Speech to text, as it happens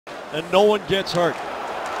and no one gets hurt.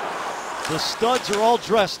 The studs are all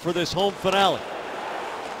dressed for this home finale.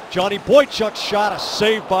 Johnny Boychuk's shot, a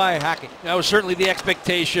save by Hackett. That was certainly the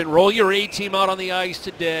expectation. Roll your A team out on the ice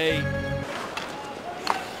today.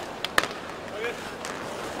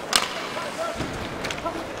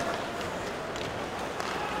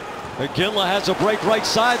 McGinley has a break right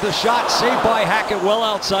side. The shot saved by Hackett well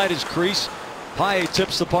outside his crease. Paille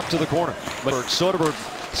tips the puck to the corner. Soderberg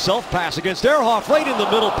self-pass against Ehrhoff right in the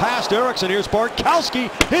middle past Eriksson. Here's Bartkowski.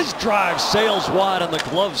 His drive sails wide on the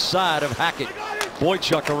glove side of Hackett.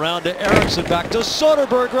 Boychuk around to Eriksson, back to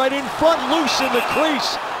Soderberg right in front, loose in the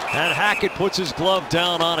crease. And Hackett puts his glove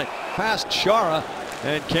down on it. Past Chara,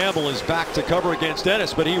 and Campbell is back to cover against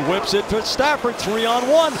Ennis, but he whips it to Stafford,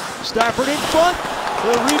 3-on-1. Stafford in front.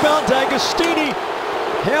 The rebound, D'Agostini.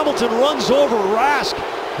 Hamilton runs over Rask,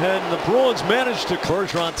 and the Bruins manage to.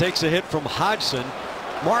 Bergeron takes a hit from Hodgson.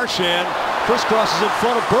 Marchand crisscrosses in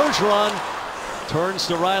front of Bergeron. Turns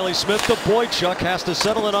to Riley Smith. The Boychuk has to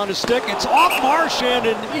settle it on his stick. It's off Marchand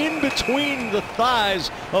and in between the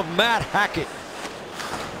thighs of Matt Hackett.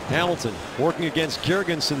 Hamilton working against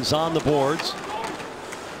Girgensons on the boards.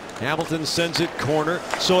 Hamilton sends it corner.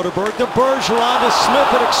 Soderberg to Bergeron to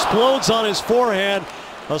Smith. It explodes on his forehand.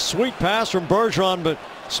 A sweet pass from Bergeron, but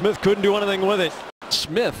Smith couldn't do anything with it.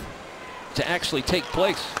 Smith to actually take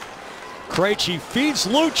place. Krejci feeds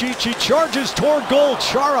Lucic. He charges toward goal.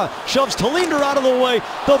 Chara shoves Talinder out of the way.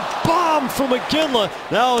 The bomb from McGinley.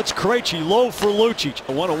 Now it's Krejci low for Lucic.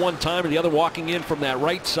 A one-on-one time, and the other walking in from that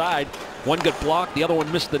right side. One got blocked, the other one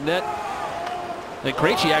missed the net. And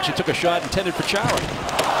Krejci actually took a shot intended for Chara.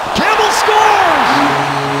 Campbell scores!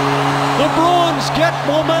 The Bruins get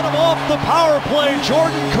momentum off the power play.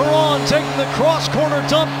 Jordan Caron taking the cross corner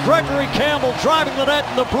dump. Gregory Campbell driving the net,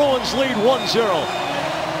 and the Bruins lead 1-0.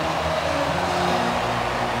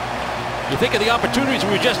 You think of the opportunities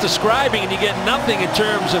we were just describing, and you get nothing in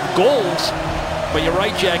terms of goals. But you're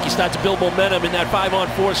right, Jack. You start to build momentum in that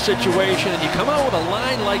 5-on-4 situation, and you come out with a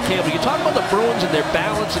line like Campbell. You talk about the Bruins and their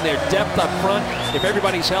balance and their depth up front if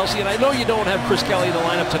everybody's healthy. And I know you don't have Chris Kelly in the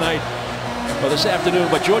lineup tonight or this afternoon,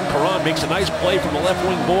 but Jordan Caron makes a nice play from the left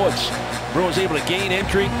wing boards. Bruins able to gain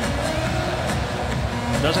entry.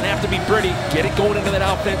 Doesn't have to be pretty. Get it going into that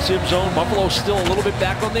offensive zone. Buffalo's still a little bit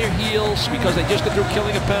back on their heels because they just got through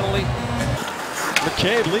killing a penalty.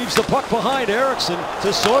 McCabe leaves the puck behind Eriksson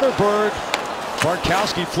to Soderberg.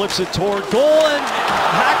 Bartkowski flips it toward goal, and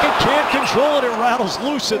Hackett can't control it. It rattles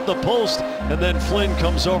loose at the post, and then Flynn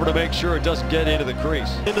comes over to make sure it doesn't get into the crease.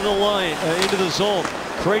 Into the line, into the zone.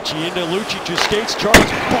 Krejci into Lucic's skates. Charles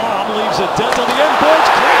bomb leaves a dent on the end boards.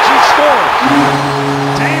 Krejci scores.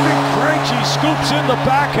 David Krejci scoops in the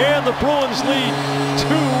backhand. The Bruins lead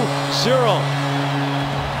 2-0.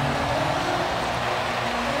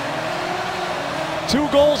 2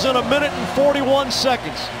 goals in a minute and 41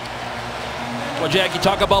 seconds. Well, Jack, you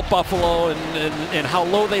talk about Buffalo and how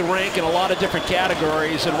low they rank in a lot of different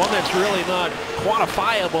categories, and one that's really not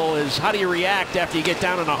quantifiable is how do you react after you get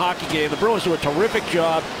down in a hockey game. The Bruins do a terrific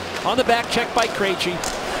job on the back check by Krejci.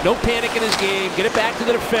 No panic in his game. Get it back to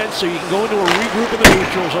the defense so you can go into a regroup in the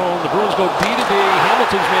neutral zone. The Bruins go D to D.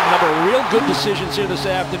 Hamilton's made a number of real good decisions here this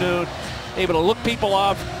afternoon. Able to look people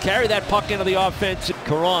off, carry that puck into the offense.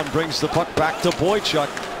 Caron brings the puck back to Boychuk.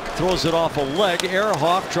 Throws it off a leg.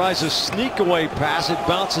 Ehrhoff tries a sneak away pass. It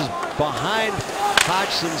bounces behind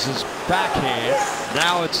Hodgson's backhand.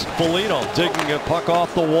 Now it's Foligno digging a puck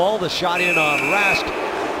off the wall. The shot in on Rask,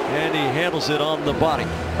 and he handles it on the body.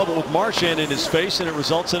 Trouble with Marchand in his face, and it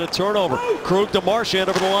results in a turnover. Krug to Marchand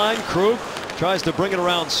over the line. Krug tries to bring it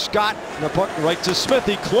around Scott, and the puck right to Smith.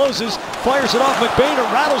 He closes, fires it off McBain.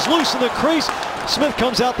 It rattles loose in the crease. Smith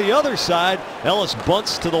comes out the other side. Ellis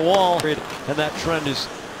bunts to the wall, and that trend is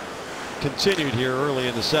continued here early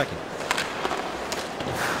in the second.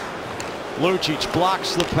 Lucic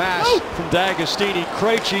blocks the pass from D'Agostini.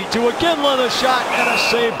 Krejci to McGinley, the shot, and a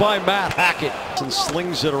save by Matt Hackett. And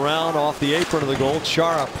slings it around off the apron of the goal.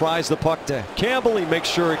 Chara pries the puck to Campbell. He makes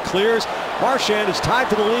sure it clears. Marchand is tied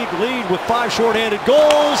for the league lead with 5 shorthanded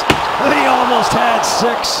goals. And he almost had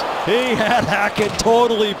 6. He had Hackett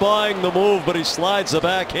totally buying the move, but he slides the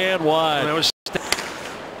backhand wide.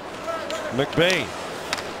 McBain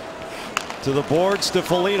to the boards to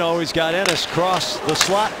Foligno. He's got Ennis cross the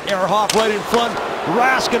slot. Ehrhoff right in front.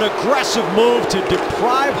 Rask, an aggressive move to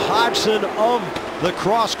deprive Hodgson of the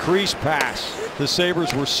cross crease pass. The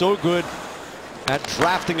Sabres were so good at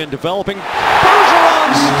drafting and developing.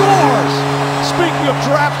 Bergeron scores! Speaking of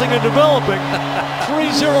drafting and developing,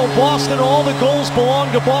 3-0 Boston. All the goals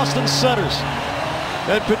belong to Boston centers.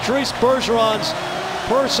 And Patrice Bergeron's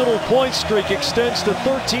personal point streak extends to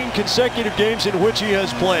 13 consecutive games in which he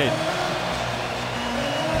has played.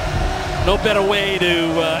 No better way to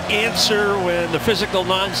answer when the physical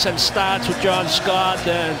nonsense starts with John Scott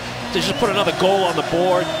than to just put another goal on the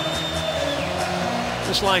board.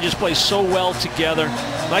 This line just plays so well together.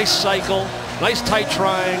 Nice cycle, nice tight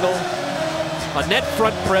triangle, a net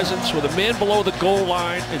front presence with a man below the goal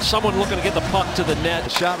line and someone looking to get the puck to the net. The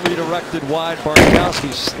shot redirected wide.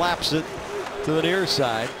 Bartkowski slaps it to the near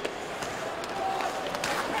side.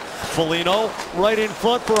 Foligno right in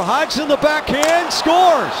front for Hodgson. The backhand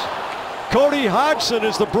scores. Cody Hodgson,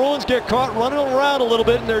 as the Bruins get caught running around a little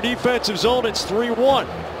bit in their defensive zone. It's 3-1.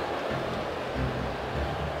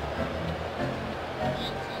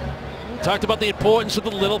 Talked about the importance of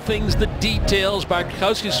the little things, the details.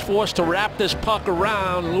 Bartkowski's forced to wrap this puck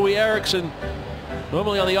around. Louis Eriksson,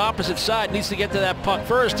 normally on the opposite side, needs to get to that puck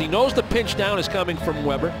first. He knows the pinch down is coming from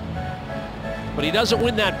Weber, but he doesn't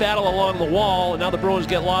win that battle along the wall, and now the Bruins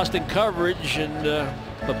get lost in coverage, and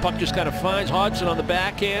the puck just kind of finds Hodgson on the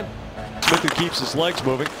backhand. Smith, who keeps his legs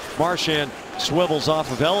moving. Marchand swivels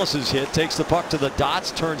off of Ellis's hit, takes the puck to the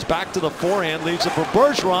dots, turns back to the forehand, leaves it for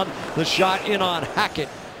Bergeron. The shot in on Hackett,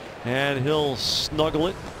 and he'll snuggle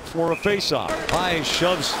it for a faceoff. High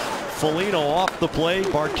shoves Foligno off the play.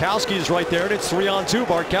 Bartkowski is right there, and it's 3-on-2.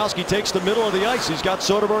 Bartkowski takes the middle of the ice. He's got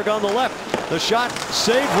Soderberg on the left. The shot,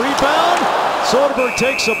 save, rebound. Soderberg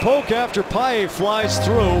takes a poke after Paille flies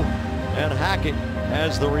through, and Hackett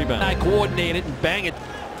has the rebound. I coordinate it and bang it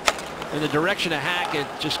in the direction of Hackett.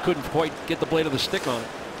 Just couldn't quite get the blade of the stick on it.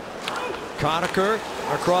 Conacher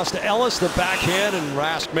across to Ellis, the backhand, and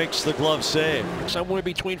Rask makes the glove save. Somewhere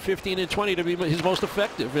between 15 and 20 to be his most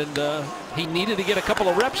effective, and he needed to get a couple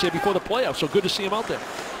of reps here before the playoffs, so good to see him out there.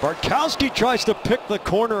 Bartkowski tries to pick the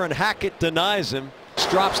corner, and Hackett denies him.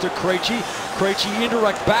 Drops to Krejci. Krejci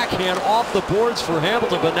indirect backhand off the boards for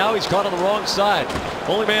Hamilton, but now he's caught on the wrong side.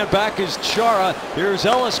 Only man back is Chara. Here's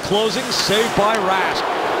Ellis closing, saved by Rask.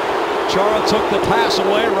 Chara took the pass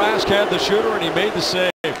away. Rask had the shooter, and he made the save.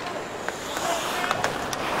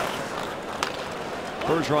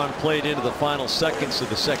 Bergeron played into the final seconds of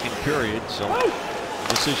the second period, so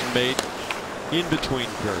decision made in between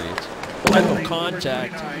periods. No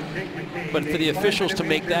contact, but for the officials to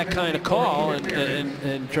make that kind of call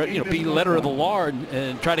and try, be letter of the law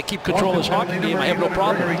and try to keep control of this hockey game, I have no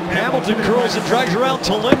problem. Hamilton curls and drags around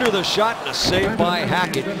to Linder. The shot and a save by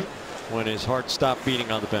Hackett when his heart stopped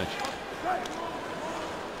beating on the bench.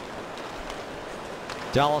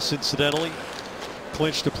 Dallas, incidentally,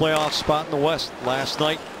 clinched a playoff spot in the West last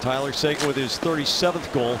night. Tyler Seguin with his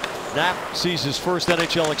 37th goal. Knapp sees his first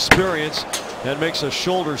NHL experience and makes a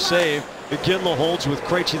shoulder save. McGinley holds with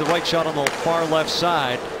Krejci, the right shot on the far left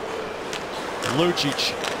side.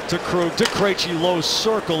 Lucic to Krug to Krejci, low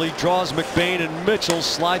circle. He draws McBain and Mitchell,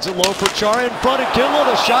 slides it low for Chara in front of Ginla.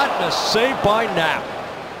 The shot and a save by Knapp.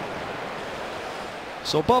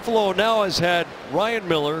 So Buffalo now has had Ryan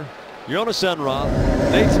Miller, Jonas Enroth,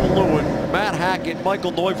 Nathan Lewin, Matt Hackett,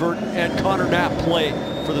 Michael Neuvert, and Connor Knapp play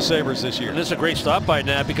for the Sabres this year. And this is a great stop by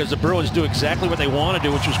Knapp because the Bruins do exactly what they want to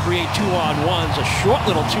do, which is create 2-on-1s, a short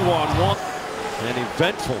little 2-on-1. An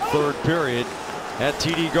eventful third period at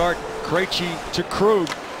TD Garden. Krejci to Krug.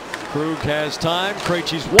 Krug has time.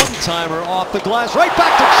 Krejci's one-timer off the glass. Right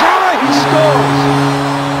back to Chara. He scores.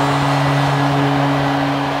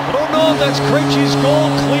 I don't know if that's Krejci's goal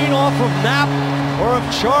clean off of Knapp or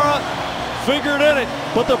if Chara figured in it,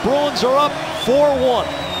 but the Bruins are up 4-1.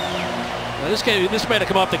 Now this might have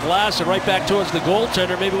come off the glass and right back towards the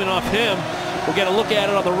goaltender. Maybe went off him. We'll get a look at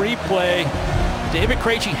it on the replay. David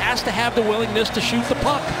Krejci has to have the willingness to shoot the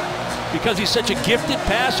puck because he's such a gifted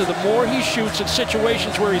passer. The more he shoots in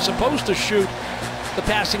situations where he's supposed to shoot, the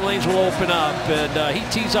passing lanes will open up. And he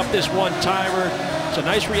tees up this one-timer. It's a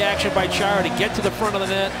nice reaction by Chara to get to the front of the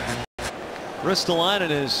net. Ristolainen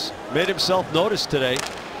has made himself noticed today.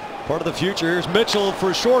 Part of the future. Here's Mitchell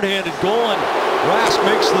for a shorthanded goal, and Rask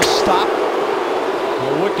makes the stop.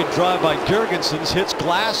 A wicked drive by Girgensons hits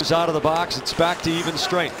glass, is out of the box. It's back to even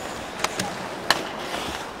strength.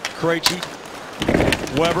 Krejci,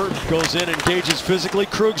 Weber goes in, engages physically.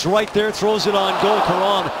 Krug's right there, throws it on goal.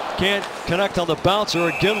 Caron can't connect on the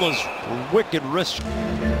bouncer. Ginla's wicked wrist.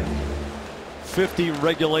 50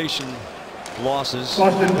 regulation losses.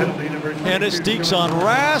 And it's Deeks on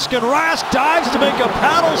Rask, and Rask dives to make a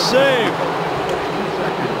paddle save.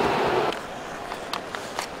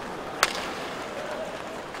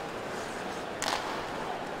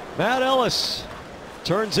 Matt Ellis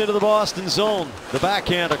turns into the Boston zone. The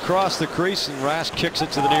backhand across the crease, and Rask kicks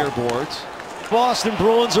it to the near boards. Boston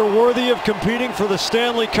Bruins are worthy of competing for the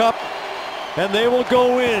Stanley Cup and they will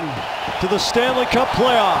go in to the Stanley Cup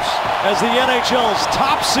playoffs as the NHL's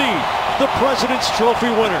top seed, the President's Trophy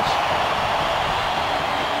winners.